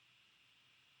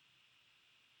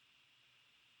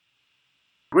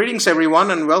Greetings,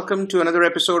 everyone, and welcome to another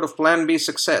episode of Plan B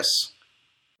Success.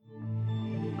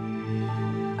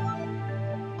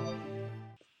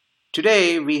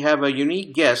 Today, we have a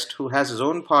unique guest who has his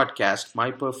own podcast,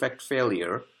 My Perfect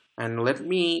Failure, and let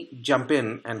me jump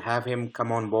in and have him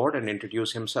come on board and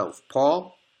introduce himself.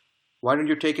 Paul, why don't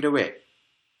you take it away?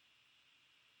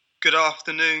 Good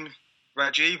afternoon,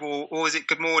 Rajiv, or is it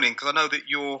good morning? Because I know that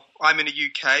I'm in the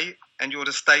UK and you're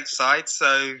the stateside,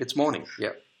 so It's morning,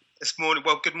 yeah. it's morning.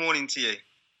 Well, good morning to you,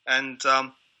 and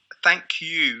thank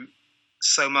you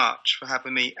so much for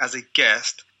having me as a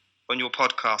guest on your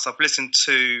podcast. I've listened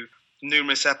to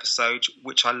numerous episodes,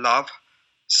 which I love.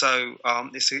 So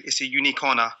it's a unique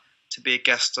honour to be a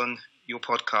guest on your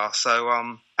podcast.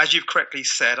 So as you've correctly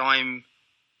said, I'm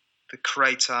the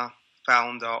creator,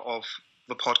 founder of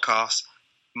the podcast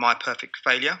My Perfect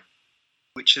Failure,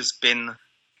 which has been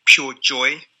pure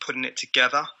joy putting it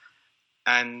together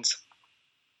and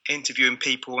interviewing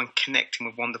people and connecting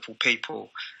with wonderful people,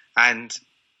 and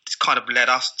it's kind of led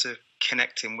us to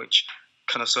connecting, which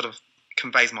kind of sort of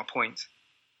conveys my point.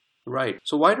 Right.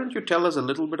 So why don't you tell us a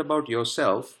little bit about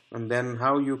yourself and then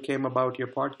how you came about your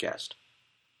podcast?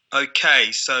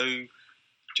 Okay, so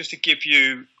just to give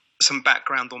you some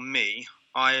background on me,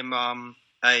 I am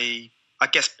I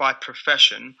guess by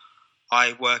profession,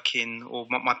 I work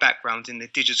my background in the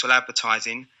digital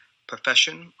advertising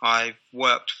profession. I've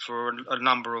worked for a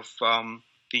number of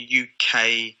the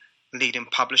UK leading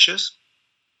publishers,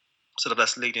 sort of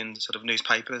that's leading sort of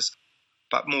newspapers.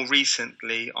 But more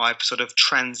recently, I've sort of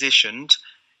transitioned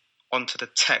onto the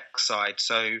tech side.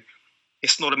 So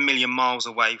it's not a million miles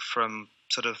away from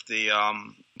sort of the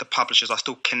publishers. I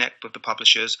still connect with the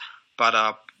publishers, but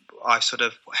I sort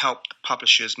of help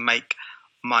publishers make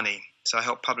money. So I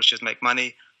help publishers make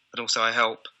money, but also I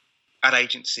help ad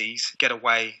agencies get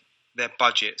away their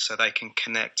budget so they can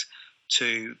connect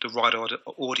to the right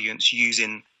audience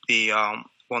using the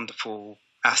wonderful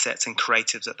assets and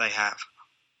creatives that they have.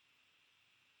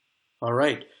 All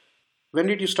right. When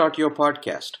did you start your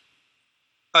podcast?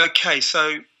 Okay,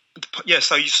 so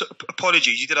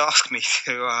apologies. You did ask me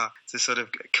to sort of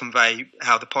convey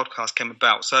how the podcast came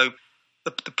about. So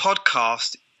the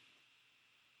podcast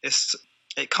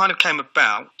it kind of came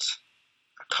about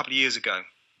a couple of years ago.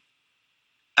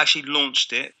 Actually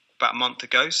launched it about a month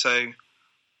ago. So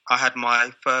I had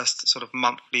my first sort of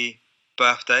monthly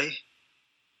birthday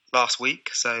last week.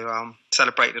 So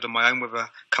celebrated on my own with a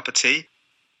cup of tea.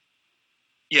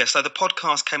 Yeah, so the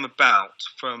podcast came about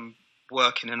from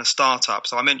working in a startup.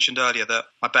 So I mentioned earlier that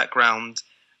my background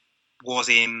was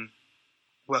in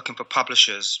working for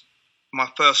publishers. My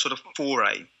first sort of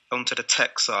foray onto the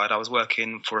tech side, I was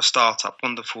working for a startup,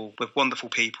 with wonderful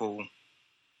people,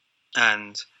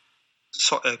 and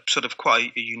sort of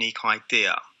quite a unique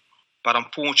idea. But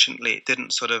unfortunately, it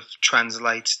didn't sort of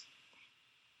translate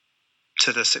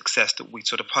to the success that we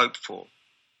sort of hoped for.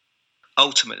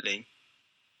 Ultimately,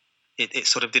 it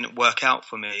sort of didn't work out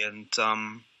for me, and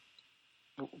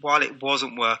while it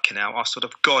wasn't working out, I sort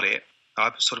of got it.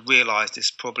 I sort of realised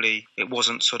it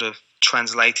wasn't sort of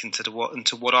translating into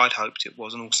what I'd hoped it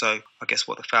was, and also I guess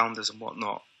what the founders and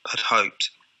whatnot had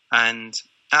hoped. And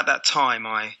at that time,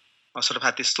 I sort of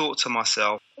had this thought to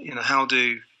myself: how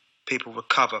do people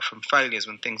recover from failures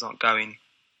when things aren't going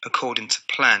according to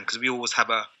plan? Because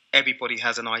everybody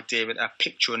has an idea, a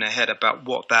picture in their head about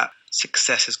what that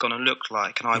success is going to look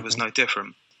like, and I was no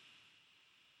different.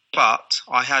 But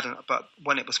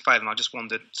when it was failing, I just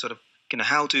wondered sort of,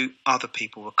 how do other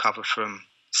people recover from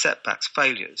setbacks,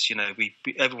 failures?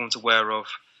 Everyone's aware of,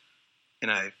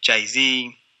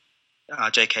 Jay-Z,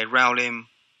 J.K. Rowling,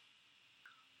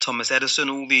 Thomas Edison,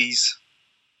 all these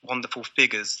wonderful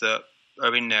figures that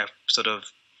are in there sort of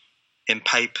in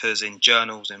papers, in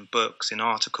journals, in books, in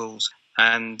articles.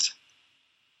 And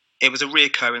it was a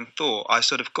reoccurring thought. I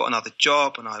sort of got another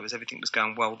job and everything was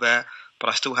going well there, but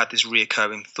I still had this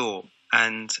reoccurring thought.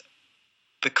 And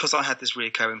because I had this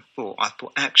reoccurring thought, I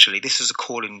thought, actually, this is a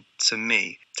calling to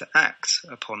me to act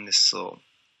upon this thought.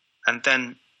 And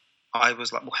then I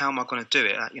was like, well, how am I going to do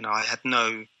it? I had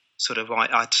no sort of,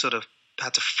 I sort of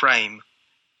had to frame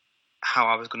how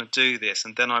I was going to do this.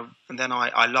 And then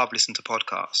I love listening to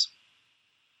podcasts.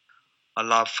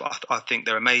 I think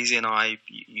they're amazing.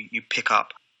 You pick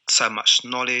up so much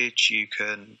knowledge. You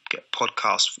can get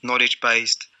podcasts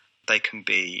knowledge-based. They can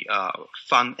be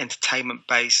fun,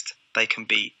 entertainment-based. They can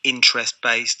be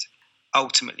interest-based.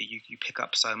 Ultimately, you pick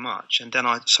up so much. And then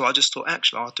I just thought,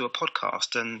 actually, I'll do a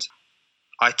podcast. And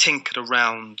I tinkered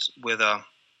around with a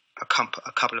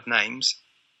couple of names.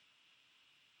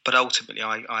 But ultimately,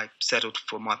 I settled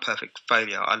for My Perfect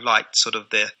Failure. I liked sort of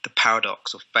the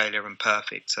paradox of failure and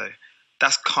perfect. So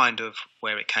that's kind of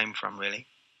where it came from, really.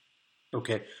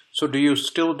 Okay. So do you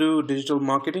still do digital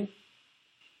marketing?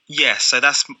 Yes, so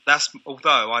that's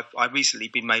although I've recently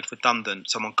been made redundant,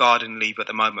 so I'm on garden leave at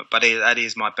the moment, but that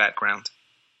is my background.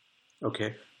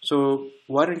 Okay. So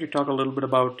why don't you talk a little bit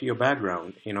about your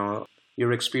background,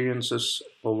 your experiences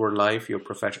over life, your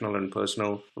professional and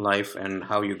personal life, and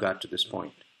how you got to this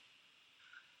point?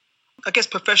 I guess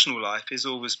professional life has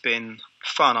always been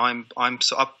fun.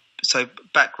 So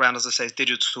background, as I say, is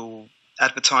digital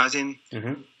advertising.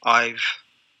 Mm-hmm.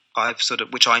 I've sort of,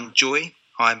 which I enjoy.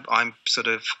 I'm sort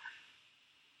of,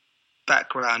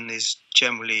 background is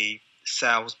generally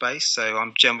sales based, so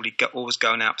I'm generally always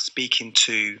going out speaking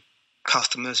to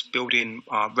customers, building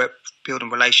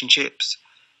relationships,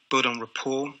 building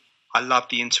rapport. I love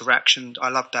the interaction. I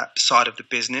love that side of the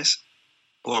business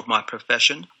or of my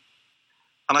profession.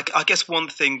 And I guess one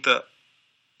thing that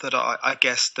I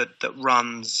guess that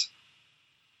runs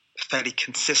fairly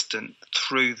consistent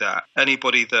through that.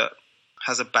 Anybody that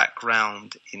has a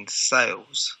background in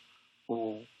sales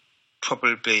will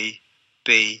probably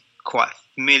be quite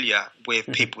familiar with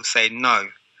people saying no.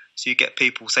 So you get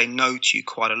people say no to you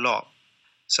quite a lot.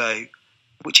 So,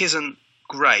 which isn't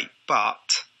great,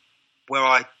 but where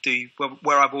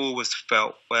I've always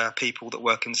felt where people that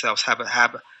work in sales have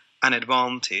an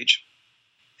advantage.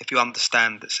 If you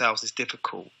understand that sales is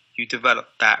difficult, you develop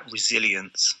that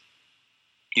resilience.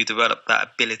 You develop that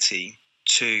ability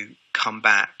to come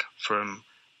back from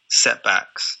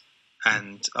setbacks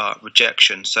and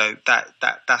rejection. So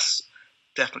that's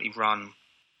definitely run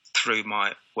through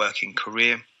my working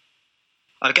career.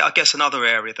 I guess another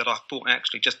area that I thought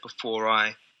actually just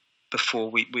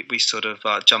before we sort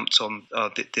of jumped on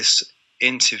this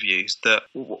interview, that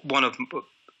one of,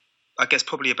 I guess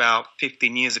probably about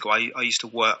 15 years ago, I used to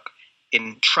work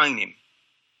in training.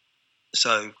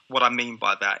 So what I mean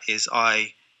by that is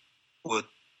I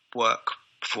worked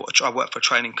for a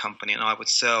training company, and I would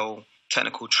sell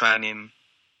technical training,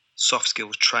 soft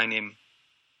skills training,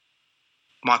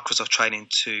 Microsoft training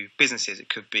to businesses. It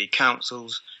could be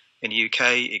councils in the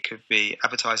UK, it could be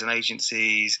advertising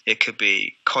agencies, it could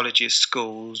be colleges,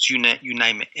 schools, you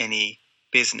name it, any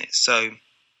business. So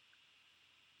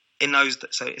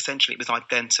essentially it was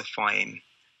identifying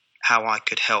how I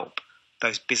could help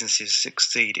those businesses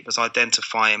succeed. It was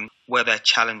identifying where their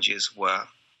challenges were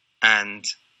and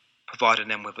providing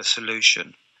them with a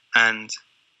solution. And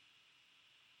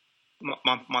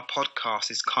my podcast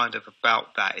is kind of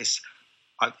about that.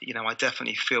 I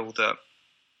definitely feel that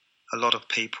a lot of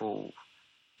people,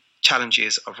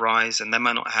 challenges arise and they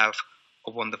may not have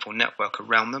a wonderful network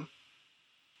around them,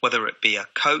 whether it be a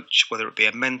coach, whether it be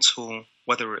a mentor,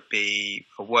 whether it be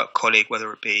a work colleague,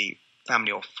 whether it be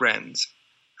family or friends.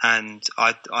 And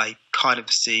I kind of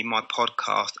see my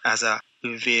podcast as a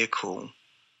vehicle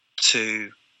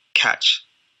to catch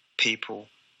people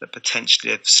that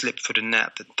potentially have slipped through the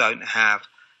net, that don't have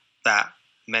that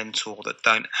mentor, that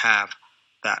don't have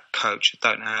that coach, that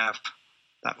don't have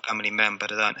that family member,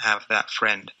 that don't have that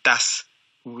friend. That's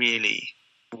really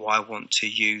why I want to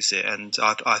use it. And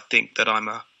I think that I'm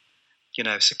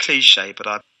it's a cliche, but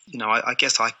I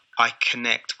guess I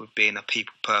connect with being a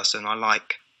people person. I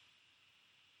like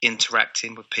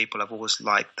interacting with people. I've always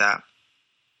liked that.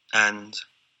 And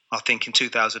I think in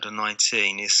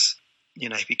 2019 is,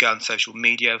 if you go on social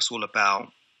media, it's all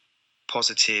about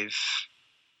positive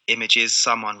images,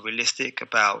 some unrealistic,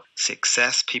 about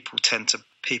success. People tend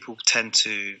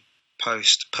to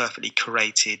post perfectly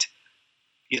curated,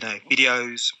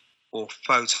 videos or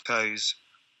photos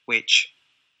which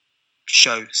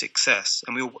show success.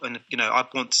 And I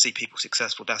want to see people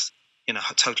successful. That's,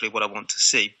 totally what I want to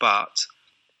see. But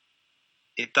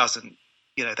it doesn't,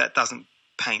 that doesn't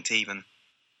paint even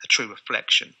a true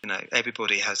reflection.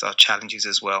 Everybody has our challenges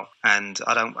as well. And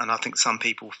I think some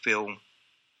people feel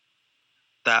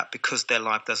that because their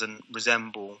life doesn't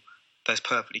resemble those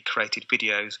perfectly created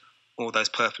videos or those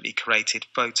perfectly created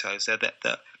photos, that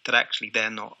actually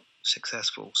they're not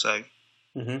successful. So,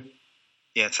 so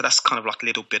that's kind of like a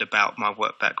little bit about my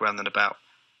work background and about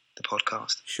the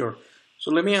podcast. Sure.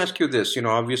 So let me ask you this.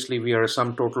 Obviously we are a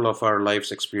sum total of our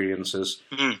life's experiences.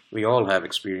 We all have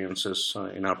experiences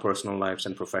in our personal lives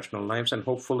and professional lives, and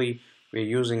hopefully we're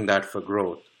using that for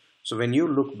growth. So when you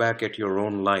look back at your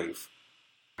own life,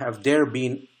 have there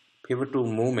been pivotal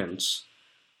moments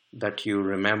that you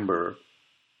remember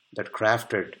that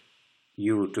crafted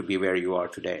you to be where you are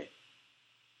today?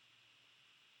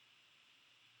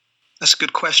 That's a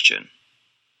good question.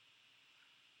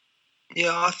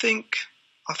 Yeah, I think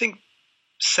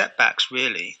setbacks,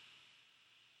 really.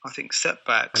 I think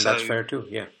setbacks. And that's fair too,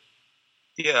 yeah.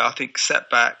 Yeah, I think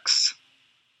setbacks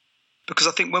Because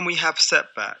I think when we have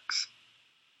setbacks,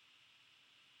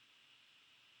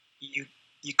 you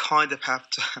kind of have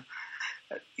to,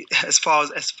 as far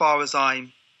as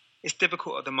it's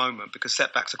difficult at the moment because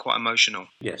setbacks are quite emotional.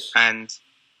 Yes. And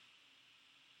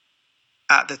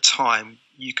at the time,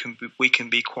 we can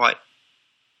be quite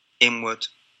inward,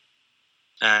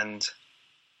 and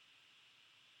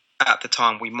at the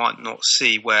time we might not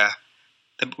see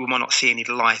any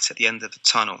light at the end of the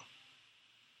tunnel.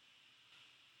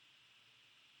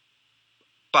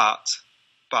 But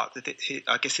I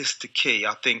guess this is the key.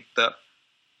 I think that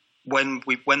when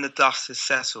the dust has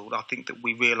settled, I think that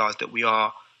we realise that we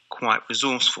are quite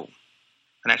resourceful,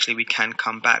 and actually we can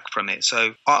come back from it.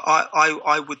 So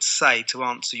I would say, to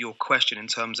answer your question in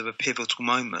terms of a pivotal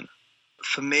moment,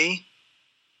 for me,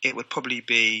 it would probably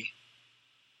be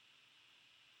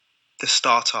the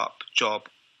startup job,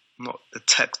 not the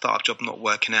tech startup job, not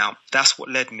working out. That's what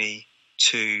led me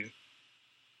to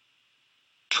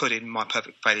putting My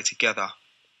Perfect Failure together.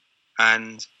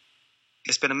 And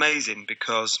it's been amazing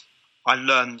because I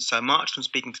learned so much from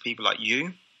speaking to people like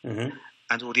you Mm-hmm.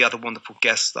 and all the other wonderful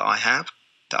guests that I've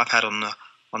had on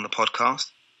the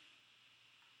podcast.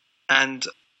 And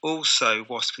also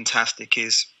what's fantastic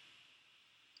is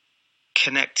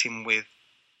connecting with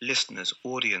listeners,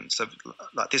 audience. So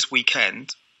like this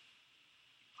weekend,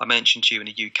 I mentioned to you in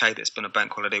the UK that it's been a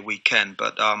bank holiday weekend,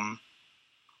 but I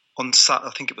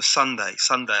think it was Sunday,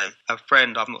 a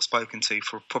friend I've not spoken to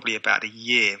for probably about a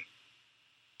year,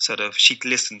 she'd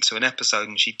listened to an episode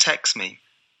and she texted me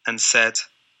and said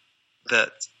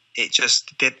that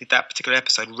that particular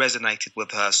episode resonated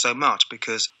with her so much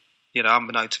because,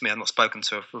 unbeknown to me, I've not spoken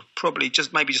to her for probably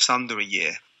just under a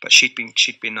year, but she'd been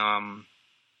on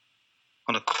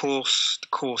a course. The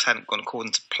course hadn't gone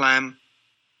according to plan.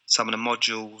 Some of the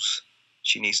modules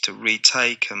she needs to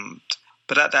retake,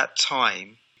 but at that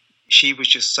time she was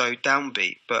just so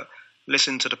downbeat. But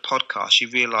listening to the podcast, she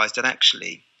realised that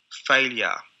actually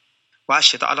failure. Well,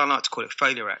 actually, I don't like to call it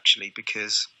failure actually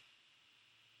because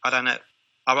I don't know.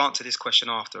 I'll answer this question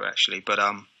after actually, but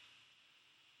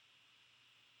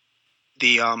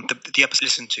the episode I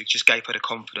listened to just gave her the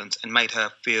confidence and made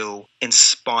her feel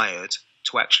inspired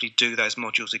to actually do those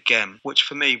modules again, which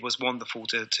for me was wonderful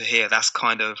to hear. That's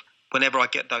kind of, whenever I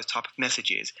get those type of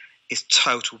messages, it's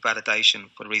total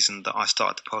validation for the reason that I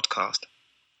started the podcast.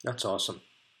 That's awesome.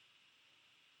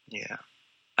 Yeah.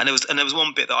 And there was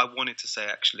one bit that I wanted to say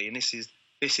actually, and this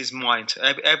is mine.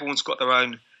 Everyone's got their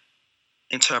own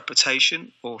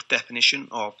interpretation or definition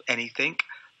of anything,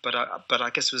 but I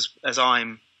guess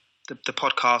the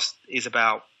podcast is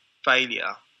about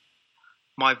failure.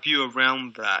 My view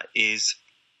around that is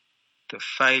that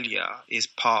failure is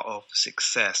part of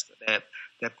success.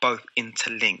 They're both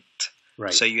interlinked.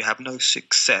 Right. So you have no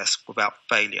success without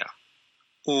failure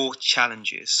or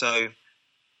challenges. So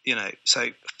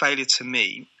failure to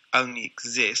me only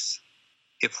exists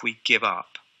if we give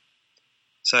up.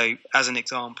 So as an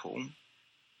example,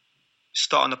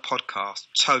 starting a podcast,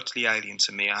 totally alien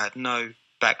to me. I had no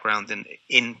background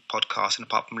in podcasting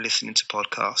apart from listening to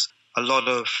podcasts. A lot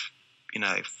of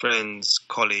friends,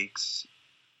 colleagues,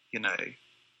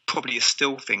 probably are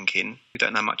still thinking, we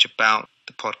don't know much about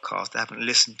the podcast, they haven't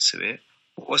listened to it.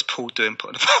 What was Paul doing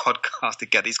putting a podcast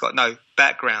together? He's got no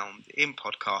background in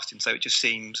podcasting, so it just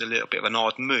seems a little bit of an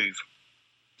odd move.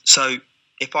 So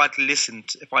if I listened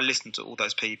to all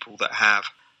those people that have,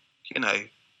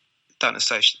 don't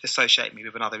associate me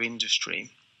with another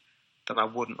industry, then I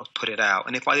wouldn't have put it out.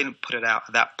 And if I didn't put it out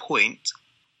at that point,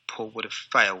 Paul would have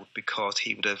failed because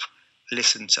he would have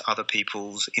listened to other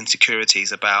people's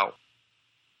insecurities about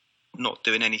not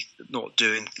doing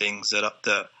things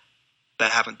that they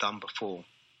haven't done before.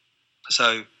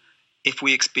 So if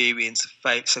we experience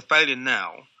failure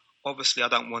now, obviously I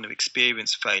don't want to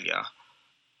experience failure,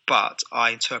 but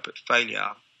I interpret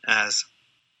failure as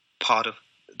part of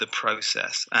the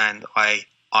process, and I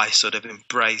sort of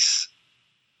embrace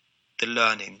the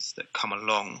learnings that come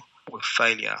along with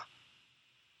failure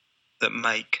that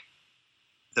make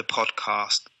the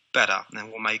podcast better,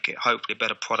 and will make it hopefully a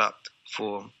better product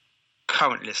for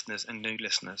current listeners and new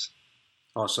listeners.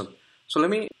 Awesome. So let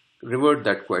me revert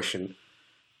that question.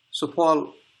 So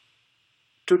Paul,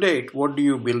 to date, what do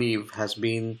you believe has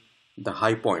been the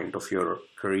high point of your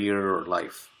career or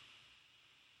life?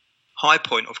 High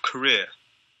point of career?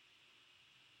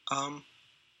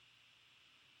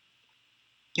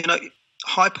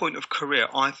 High point of career,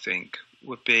 I think,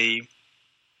 would be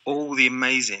all the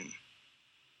amazing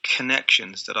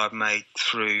connections that I've made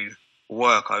through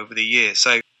work over the years.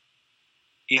 So,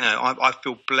 I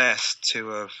feel blessed to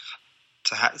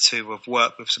have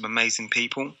worked with some amazing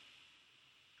people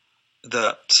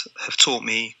that have taught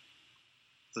me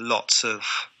lots of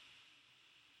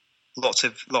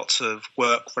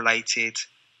work-related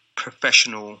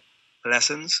professional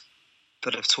lessons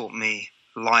that have taught me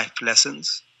life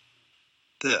lessons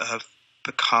that have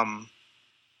become,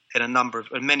 in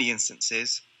many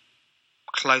instances,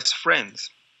 close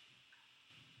friends.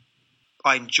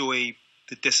 I enjoy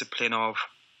the discipline of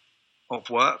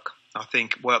work. I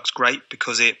think work's great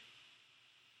because the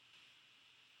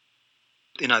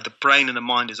brain and the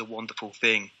mind is a wonderful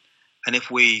thing. And if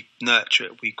we nurture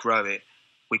it, we grow it,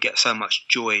 we get so much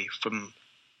joy from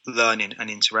learning and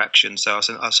interaction. So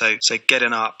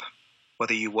getting up,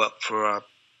 whether you work for a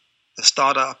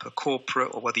startup, a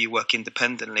corporate, or whether you work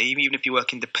independently, even if you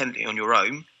work independently on your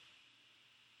own,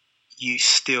 you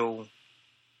still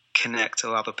connect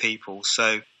to other people.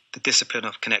 So the discipline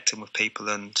of connecting with people,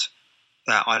 and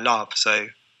that I love. So,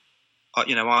 I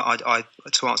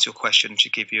to answer your question, to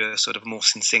give you a sort of more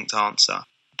succinct answer,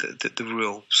 the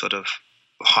real sort of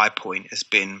high point has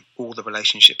been all the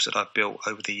relationships that I've built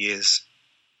over the years.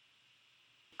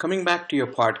 Coming back to your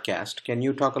podcast, can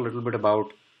you talk a little bit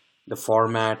about the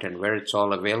format and where it's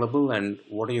all available, and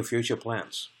what are your future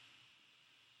plans?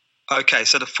 Okay,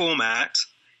 so the format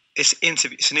it's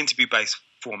an interview-based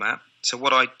format. So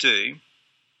what I do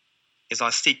is I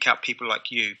seek out people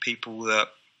like you, people that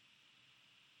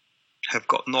have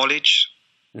got knowledge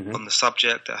on the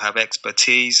subject, that have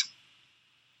expertise,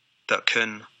 that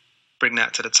can bring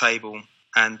that to the table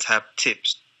and have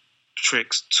tips,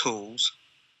 tricks, tools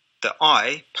that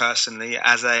I personally,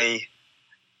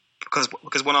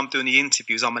 because when I'm doing the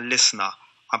interviews, I'm a listener,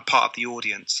 I'm part of the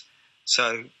audience,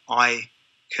 so I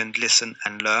can listen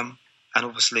and learn. And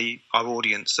obviously our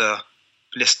audience are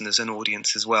listeners and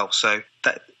audience as well, so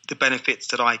that the benefits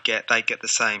that I get, they get the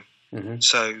same.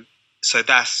 So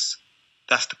that's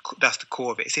the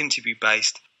core of it. It's interview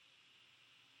based,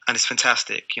 and it's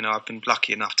fantastic. I've been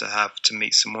lucky enough to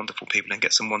meet some wonderful people and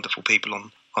get some wonderful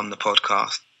people on the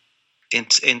podcast.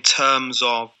 In terms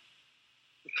of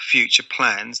future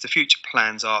plans, the future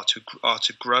plans are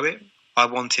to grow it. I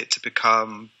want it to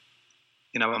become,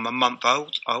 I'm a month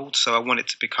old, so I want it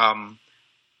to become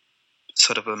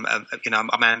sort of,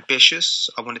 I'm ambitious.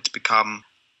 I want it to become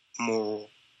more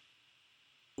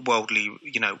worldly,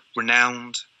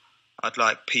 renowned. I'd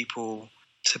like people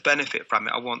to benefit from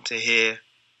it. I want to hear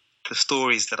the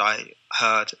stories that I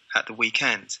heard at the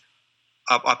weekend.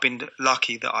 I've been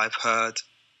lucky that I've heard,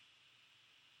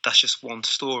 that's just one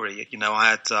story. I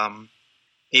had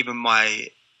even my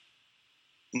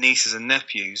nieces and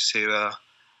nephews who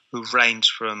range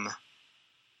from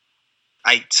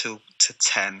 8 to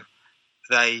 10.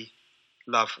 They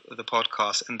love the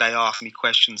podcast, and they ask me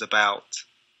questions about,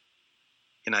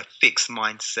 fixed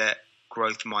mindset,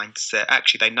 growth mindset.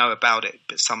 Actually, they know about it,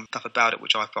 but some stuff about it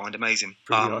which I find amazing.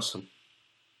 Pretty awesome.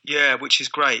 Yeah, which is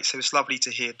great. So it's lovely to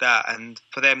hear that, and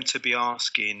for them to be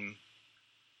asking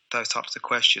those types of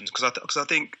questions, because I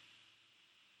think,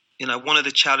 one of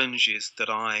the challenges that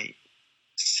I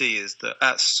see is that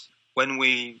when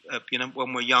we're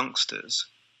youngsters,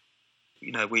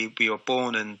 we are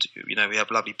born and we have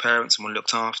lovely parents and we're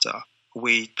looked after.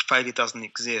 Failure doesn't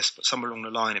exist, but somewhere along the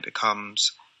line it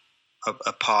becomes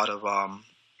a part of our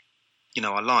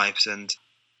lives. And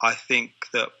I think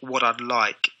that what I'd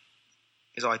like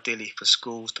is ideally for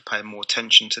schools to pay more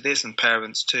attention to this, and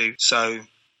parents too. So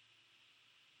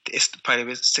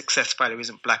success failure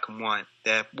isn't black and white;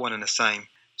 they're one and the same.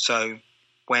 So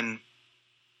when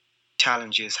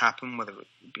challenges happen, whether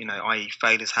i.e.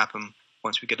 failures happen,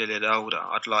 once we get a little older,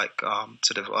 I'd like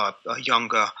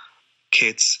younger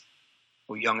kids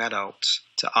or young adults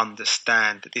to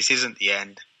understand that this isn't the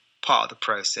end, part of the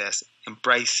process.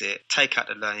 Embrace it, take out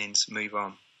the learnings, move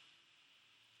on.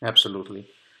 Absolutely.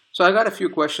 So I got a few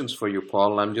questions for you,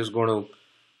 Paul. I'm just going to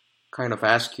kind of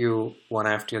ask you one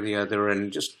after the other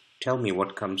and just tell me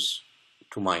what comes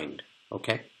to mind,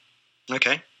 okay?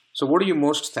 Okay. So what are you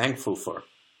most thankful for?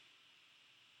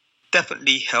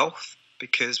 Definitely health,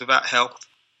 because without health,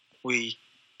 I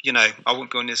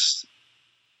wouldn't be on this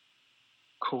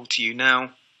call to you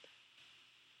now.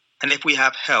 And if we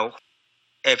have health,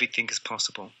 everything is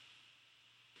possible.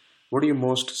 What are you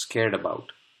most scared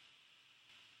about?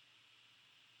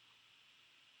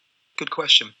 Good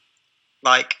question.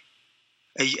 Like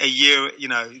a year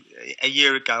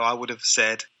ago, I would have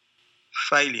said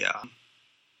failure.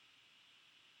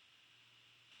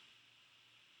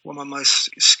 What am I most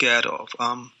scared of?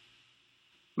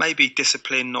 Maybe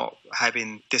discipline, not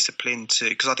having discipline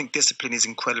because I think discipline is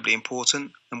incredibly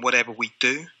important in whatever we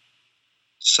do.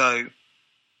 So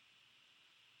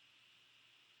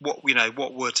what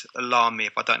would alarm me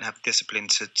if I don't have discipline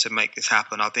to make this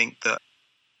happen? I think that,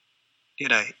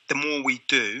 the more we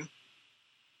do,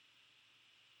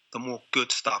 the more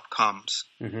good stuff comes.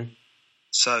 Mm-hmm.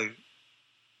 So,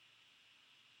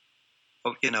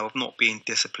 of not being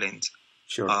disciplined,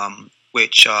 Sure.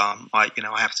 which I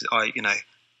have to,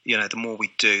 the more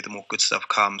we do, the more good stuff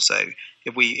comes. So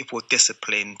if we're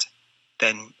disciplined,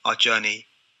 then our journey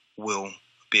will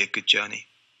be a good journey.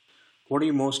 What are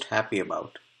you most happy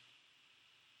about?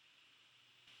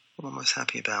 What am I most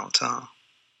happy about?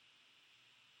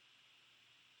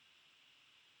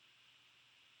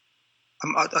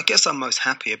 I guess I'm most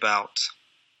happy about,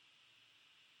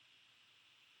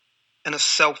 on a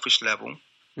selfish level,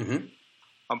 Mm-hmm.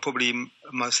 I'm probably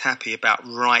most happy about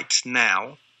right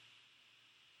now,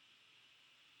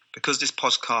 because this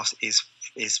podcast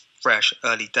is fresh,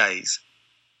 early days.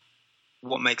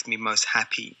 What makes me most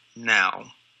happy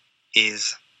now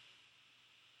is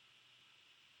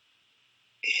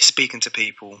speaking to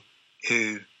people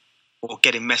or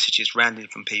getting messages randomly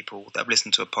from people that have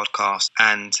listened to a podcast,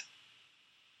 and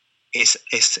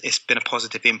it's been a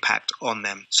positive impact on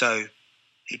them. So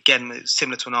again,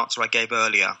 similar to an answer I gave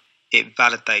earlier, it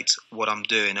validates what I'm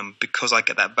doing, and because I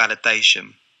get that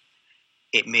validation,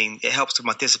 it helps with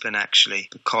my discipline, actually,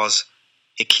 because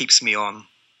it keeps me on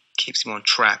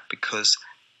track, because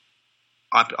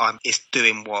it's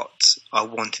doing what I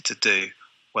wanted to do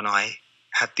when I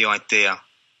had the idea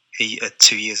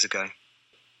 2 years ago.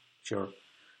 Sure.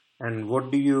 And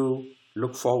what do you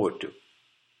look forward to?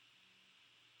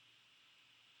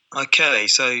 Okay,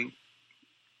 so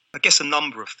I guess a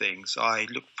number of things. I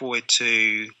look forward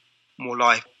to more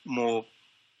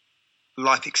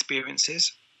life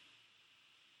experiences.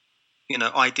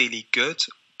 Ideally good,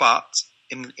 but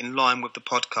in line with the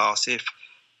podcast, if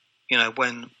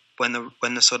when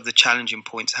the sort of the challenging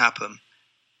points happen,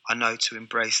 I know to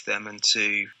embrace them and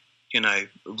to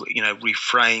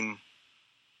reframe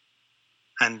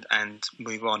and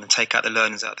move on and take out the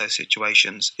learnings out of those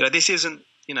situations. This isn't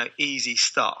easy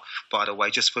stuff, by the way.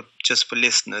 Just for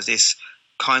listeners, it's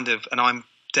kind of, and I'm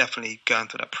definitely going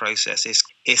through that process.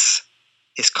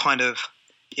 It's kind of,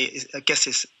 I guess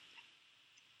it's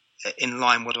in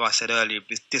line with what I said earlier,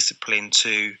 with discipline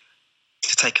to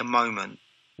take a moment.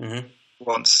 Mm-hmm.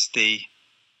 once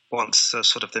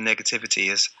sort of the negativity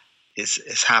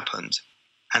has happened,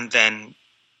 and then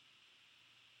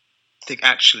think,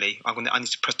 actually, I need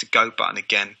to press the go button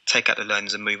again, take out the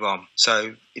learnings and move on.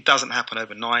 So it doesn't happen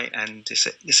overnight, and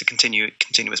it's a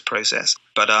continuous process.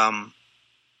 But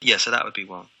so that would be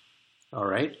one. All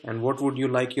right. And what would you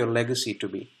like your legacy to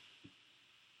be?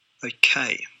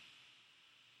 Okay.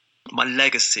 My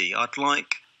legacy, I'd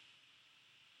like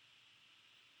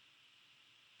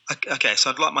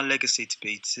my legacy to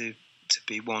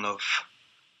be one of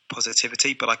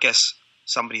positivity, but I guess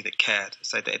somebody that cared.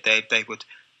 So they would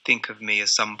think of me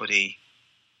as somebody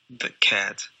that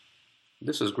cared.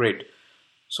 This is great.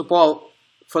 So, Paul,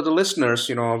 for the listeners,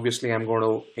 obviously I'm going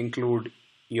to include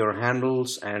your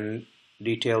handles and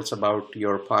details about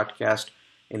your podcast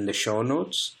in the show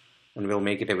notes, and we'll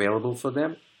make it available for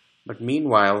them. But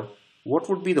meanwhile, what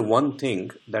would be the one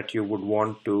thing that you would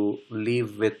want to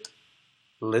leave with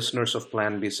listeners of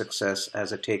Plan B Success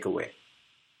as a takeaway?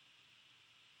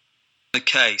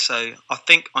 Okay, so I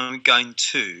think I'm going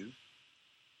to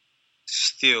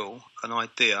steal an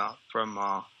idea from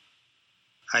a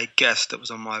guest that was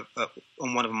on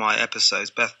one of my episodes,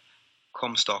 Beth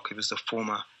Comstock, who was the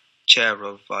former chair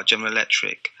of General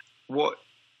Electric.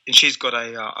 And she's got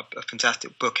a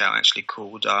fantastic book out, actually,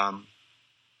 called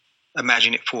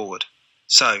Imagine It Forward.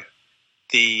 So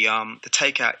the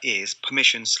takeout is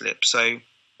permission slip. So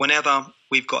whenever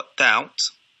we've got doubt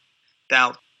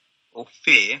or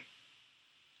fear,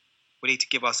 we need to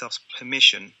give ourselves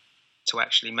permission to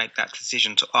actually make that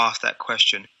decision, to ask that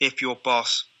question. If your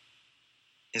boss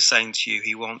is saying to you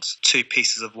he wants 2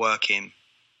 pieces of work in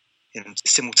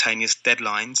simultaneous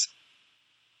deadlines,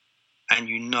 and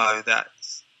you know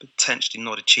that's potentially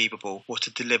not achievable, or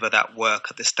to deliver that work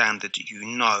at the standard you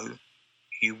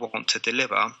want to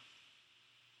deliver,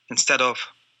 instead of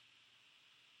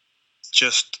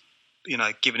just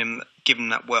giving them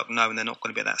that work knowing they're not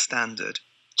going to be at that standard,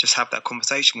 just have that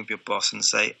conversation with your boss and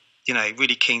say,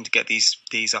 really keen to get these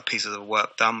pieces of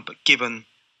work done, but given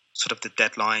sort of the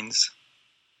deadlines,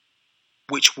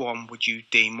 which one would you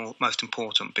deem most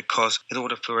important? Because in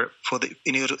order for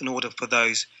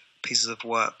those pieces of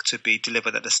work to be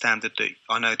delivered at the standard that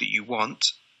I know that you want,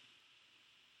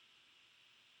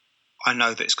 I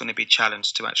know that it's going to be a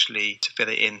challenge to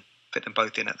fit them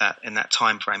both in at that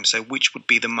time frame. So which would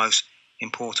be the most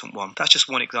important one? That's just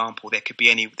one example. There could be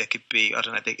I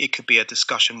don't know, it could be a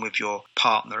discussion with your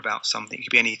partner about something. It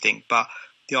could be anything. But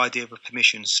the idea of a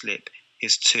permission slip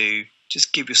is to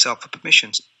just give yourself a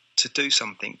permission to do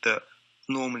something that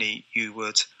normally you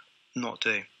would not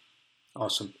do.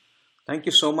 Awesome. Thank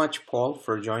you so much, Paul,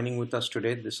 for joining with us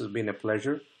today. This has been a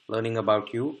pleasure learning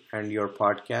about you and your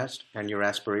podcast and your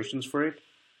aspirations for it.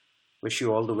 Wish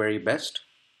you all the very best.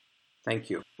 Thank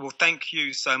you. Well, thank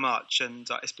you so much, and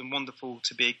it's been wonderful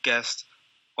to be a guest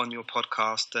on your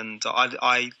podcast. And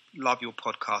I love your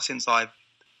podcast. In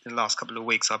the last couple of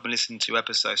weeks, I've been listening to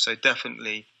episodes. So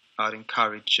definitely, I'd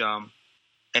encourage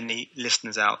any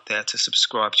listeners out there to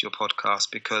subscribe to your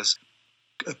podcast, because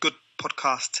a good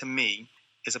podcast to me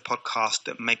is a podcast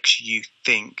that makes you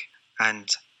think and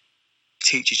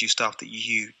teaches you stuff that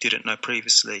you didn't know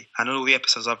previously. And all the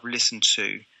episodes I've listened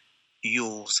to,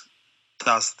 yours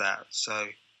does that. So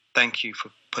thank you for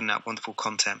putting out wonderful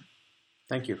content.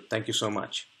 Thank you. Thank you so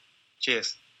much.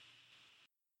 Cheers.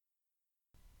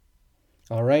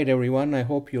 All right, everyone. I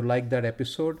hope you liked that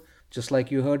episode. Just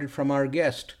like you heard it from our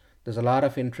guest, there's a lot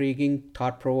of intriguing,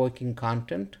 thought-provoking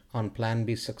content on Plan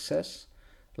B Success.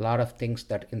 A lot of things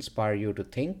that inspire you to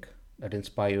think, that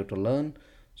inspire you to learn.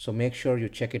 So make sure you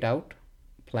check it out.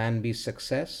 Plan B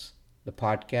Success, the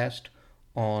podcast,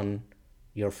 on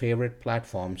your favorite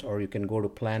platforms, or you can go to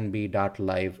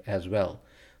planb.live as well.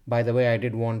 By the way, I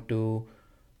did want to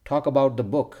talk about the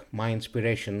book, My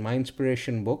Inspiration. My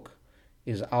Inspiration book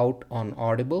is out on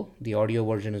Audible. The audio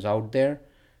version is out there.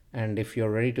 And if you're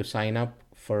ready to sign up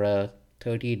for a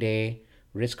 30-day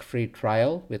risk-free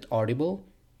trial with Audible,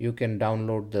 you can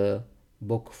download the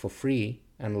book for free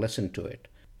and listen to it.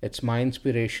 It's My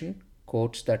Inspiration,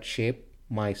 Quotes That Shape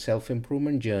My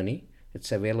Self-Improvement Journey.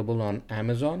 It's available on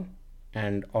Amazon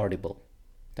and Audible.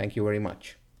 Thank you very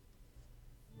much.